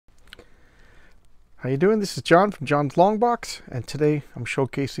How you doing? This is John from John's Longbox, and today I'm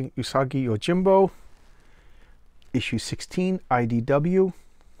showcasing Usagi Yojimbo, issue 16, IDW,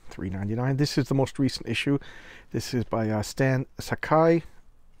 $3.99. This is the most recent issue. This is by Stan Sakai,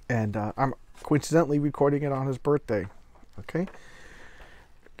 and I'm coincidentally recording it on his birthday. Okay,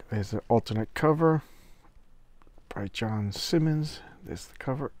 there's an alternate cover by John Simmons. There's the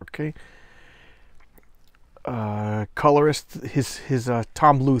cover. Okay. Colorist, his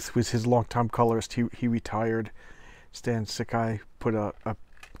Tom Luth was his longtime colorist. He retired. Stan Sakai put a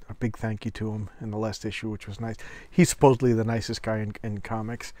big thank you to him in the last issue, which was nice. He's supposedly the nicest guy in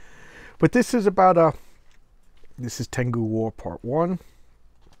comics. But this is about this is Tengu War Part 1.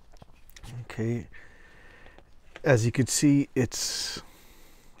 Okay, as you can see, it's,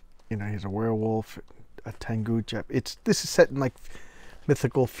 you know, he's a werewolf, a Tengu. This is set in like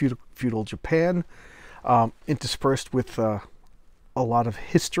mythical feudal Japan. Interspersed with a lot of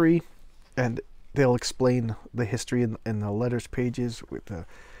history, and they'll explain the history in the letters pages with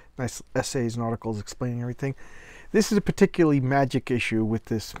nice essays and articles explaining everything. This is a particularly magic issue with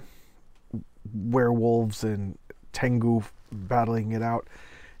this werewolves and Tengu battling it out,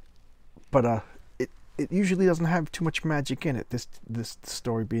 but it usually doesn't have too much magic in it, this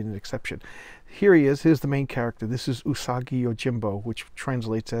story being an exception. Here he is. Here's the main character. This is Usagi Yojimbo, which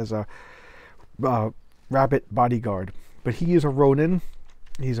translates as a rabbit bodyguard, but he is a Ronin.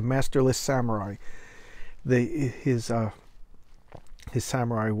 He's a masterless samurai. His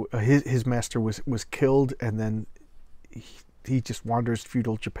master was killed, and then he just wanders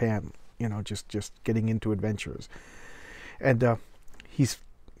feudal Japan, you know, just getting into adventures. And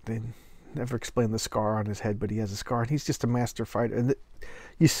they never explain the scar on his head, but he has a scar, and he's just a master fighter. And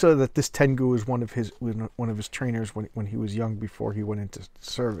you saw that this Tengu was one of his trainers when he was young, before he went into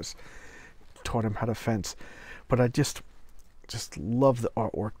service. Taught him how to fence. But I just love the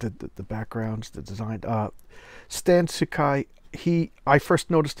artwork, the backgrounds, the design. Stan Sakai, I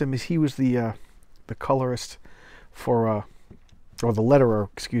first noticed him as he was the colorist for or the letterer,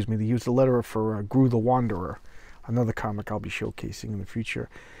 excuse me. He was the letterer for Gru the Wanderer, another comic I'll be showcasing in the future.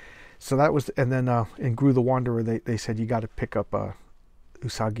 So that was, and then in Gru the Wanderer, they said you got to pick up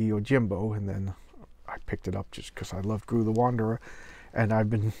Usagi Yojimbo, and then I picked it up just because I love Gru the Wanderer, and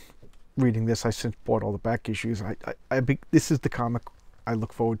I've been reading this. I since bought all the back issues. This is the comic I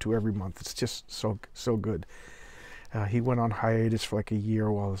look forward to every month. It's just so good. He went on hiatus for like a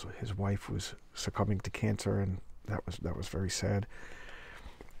year while his wife was succumbing to cancer, and that was very sad.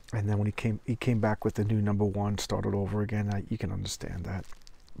 And then when he came back with the new #1, started over again. You can understand that.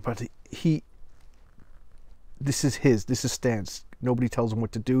 But this is Stan's. Nobody tells him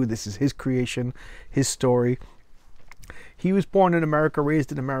what to do. This is his creation, his story. He was born in America,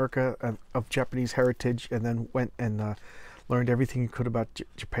 raised in America, of Japanese heritage, and then went and learned everything he could about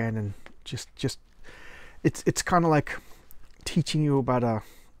Japan, and it's kind of like teaching you about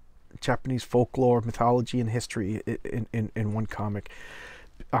Japanese folklore, mythology, and history in one comic.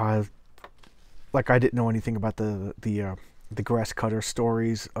 Like, I didn't know anything about the grass cutter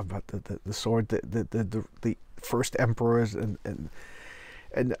stories, about the sword, the first emperors, and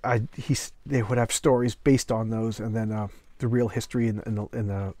they would have stories based on those, and then the real history and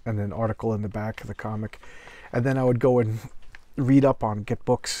an article in the back of the comic. And then I would go and read up on, get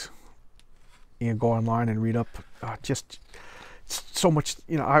books, you know, go online and read up. Just so much,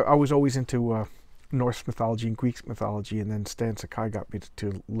 you know. I was always into Norse mythology and Greek mythology, and then Stan Sakai got me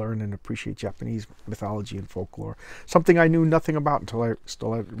to learn and appreciate Japanese mythology and folklore, something I knew nothing about until I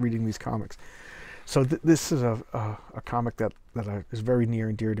started reading these comics. So this is a comic that is very near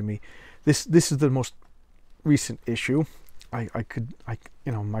and dear to me. This is the most recent issue. You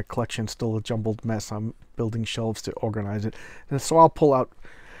know, my collection's still a jumbled mess. I'm building shelves to organize it, and so I'll pull out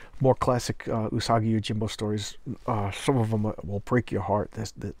more classic Usagi Yojimbo stories. Some of them will break your heart.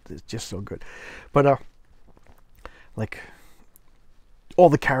 They're just so good. But like, all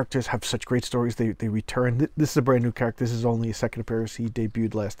the characters have such great stories. They return. This is a brand new character. This is only a second appearance. He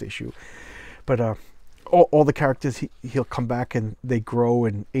debuted last issue. But all the characters, he'll come back, and they grow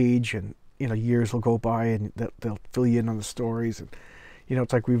and age, and, you know, years will go by, and they'll fill you in on the stories, and, you know,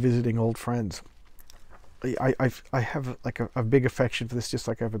 it's like revisiting old friends. I have like a big affection for this, just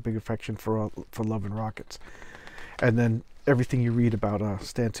like I have a big affection for Love and Rockets. And then everything you read about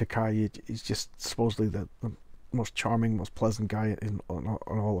Stan Sakai, he's just supposedly the most charming, most pleasant guy on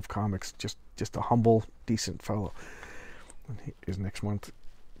all of comics. Just a humble, decent fellow. And his next month,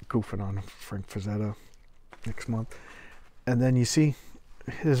 goofing on Frank Frazetta next month. And then you see,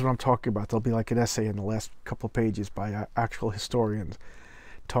 here's what I'm talking about. There'll be like an essay in the last couple of pages by actual historians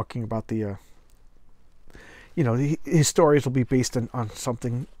talking about the you know, his stories will be based on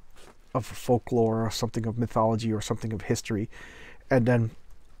something of folklore or something of mythology or something of history, and then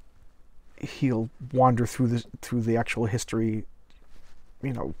he'll wander through the actual history,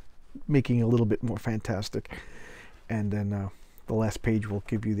 you know, making it a little bit more fantastic, and then the last page will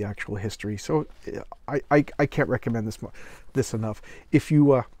give you the actual history. So I can't recommend this enough. If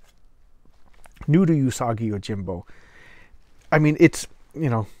you new to Usagi Yojimbo, I mean, it's, you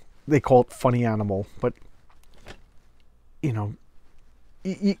know, they call it funny animal, but you know,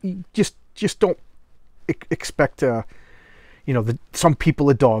 you just don't expect you know, some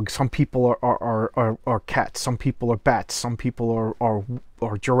people are dogs, some people are cats, some people are bats, some people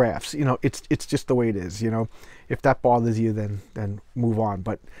are giraffes. You know, it's just the way it is. You know, if that bothers you, then move on.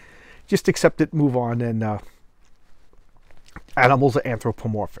 But just accept it, move on, and animals are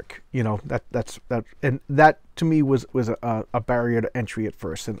anthropomorphic. You know, and that to me was a barrier to entry at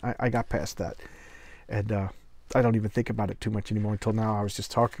first, and I got past that, and I don't even think about it too much anymore until now. I was just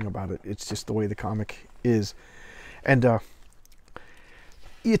talking about it. It's just the way the comic is, and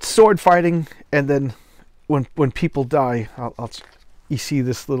it's sword fighting, and then when people die, you see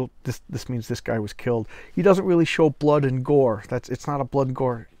this means this guy was killed. He doesn't really show blood and gore. It's not a blood and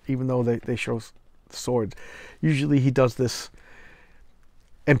gore, even though they show swords. Usually he does this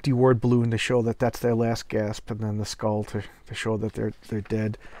empty word balloon to show that that's their last gasp, and then the skull to show that they're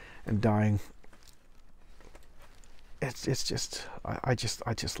dead and dying. It's just I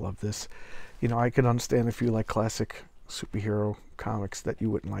just love this. You know, I can understand if you like classic superhero comics that you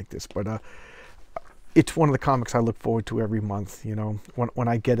wouldn't like this, but it's one of the comics I look forward to every month. You know, when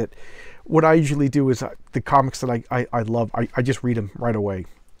I get it, what I usually do is the comics that I love, I just read them right away,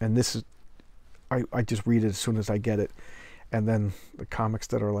 and this is I just read it as soon as I get it, and then the comics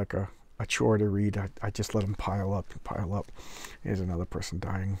that are like a chore to read, I just let them pile up and pile up. Here's another person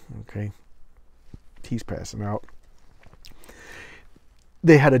dying. Okay, he's passing out.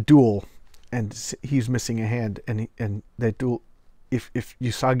 They had a duel, and he's missing a hand, and that duel, if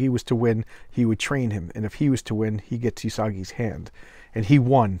Usagi was to win, he would train him, and if he was to win, he gets Usagi's hand, and he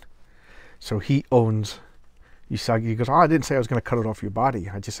won, so he owns Usagi. He goes, oh, I didn't say I was going to cut it off your body.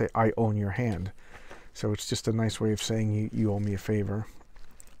 I just say I own your hand. So it's just a nice way of saying you owe me a favor.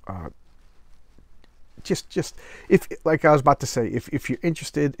 Just if, like I was about to say, if you're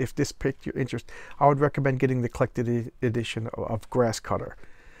interested, if this piqued your interest, I would recommend getting the collected edition of Grass Cutter.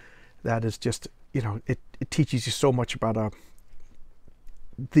 That is just, you know, it teaches you so much about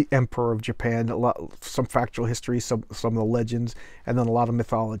the Emperor of Japan, some factual history, some of the legends, and then a lot of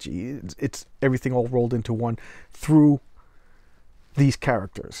mythology. It's everything all rolled into one through these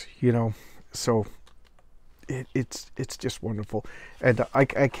characters, you know. So it's just wonderful, and I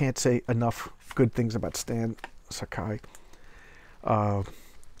can't say enough good things about Stan Sakai.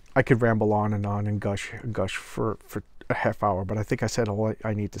 I could ramble on and gush for a half hour, but I think I said all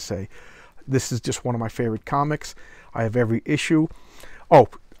I need to say. This is just one of my favorite comics. I have every issue. Oh,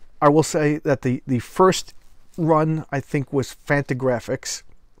 I will say that the first run, I think, was Fantagraphics,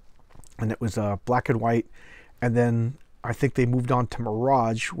 and it was black and white, and then I think they moved on to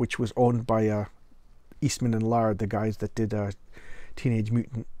Mirage, which was owned by Eastman and Laird, the guys that did Teenage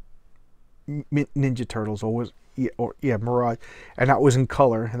Mutant Ninja Turtles, yeah, Mirage, and that was in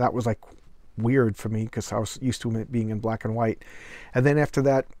color, and that was like weird for me because I was used to it being in black and white. And then after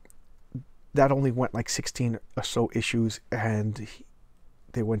that, that only went like 16 or so issues, and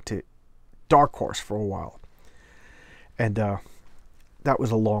they went to Dark Horse for a while, and that was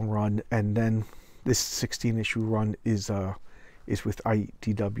a long run. And then this 16 issue run is with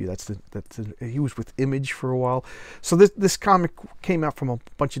IDW. He was with Image for a while. So this comic came out from a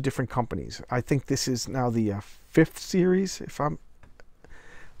bunch of different companies. I think this is now the 5th series, if I'm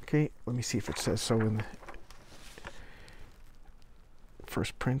okay. Let me see if it says so in the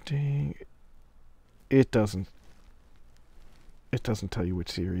first printing. It doesn't tell you which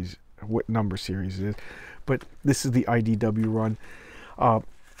series, what number series it is, but this is the IDW run.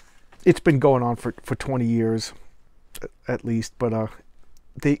 It's been going on for 20 years at least, but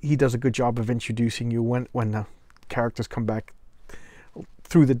he does a good job of introducing you when the characters come back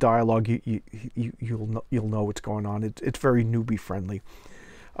through the dialogue. You'll know what's going on. It's very newbie friendly,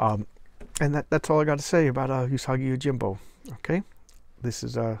 and that's all I got to say about Usagi Yojimbo. Okay, this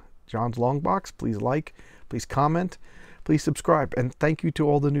is John's Long Box. Please like, please comment, please subscribe, and thank you to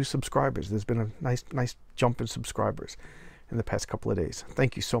all the new subscribers. There's been a nice jump in subscribers in the past couple of days.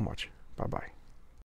 Thank you so much. Bye bye.